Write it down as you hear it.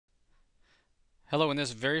Hello, in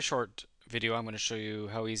this very short video I'm going to show you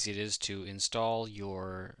how easy it is to install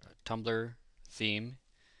your Tumblr theme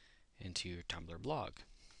into your Tumblr blog.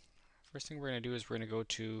 First thing we're going to do is we're going to go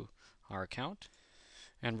to our account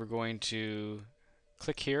and we're going to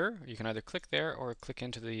click here. You can either click there or click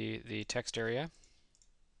into the text area.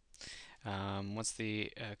 Once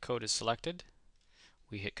the code is selected,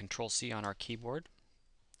 we hit Control C on our keyboard.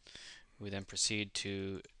 We then proceed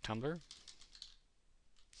to Tumblr.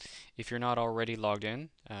 If you're not already logged in,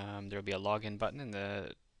 there will be a login button in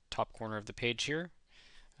the top corner of the page here.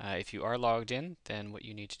 If you are logged in, then what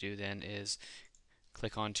you need to do then is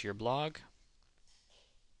click onto your blog.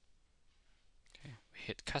 Okay,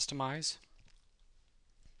 hit Customize,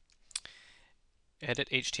 Edit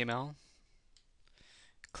HTML,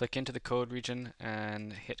 click into the code region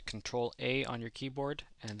and hit Control A on your keyboard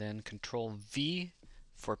and then Control V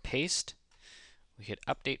for paste. We hit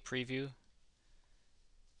Update Preview,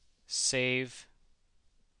 save.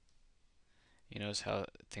 You notice how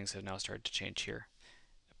things have now started to change here.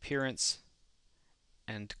 Appearance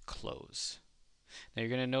and close. Now you're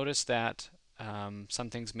going to notice that some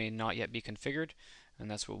things may not yet be configured, and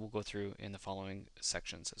that's what we'll go through in the following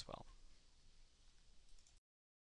sections as well.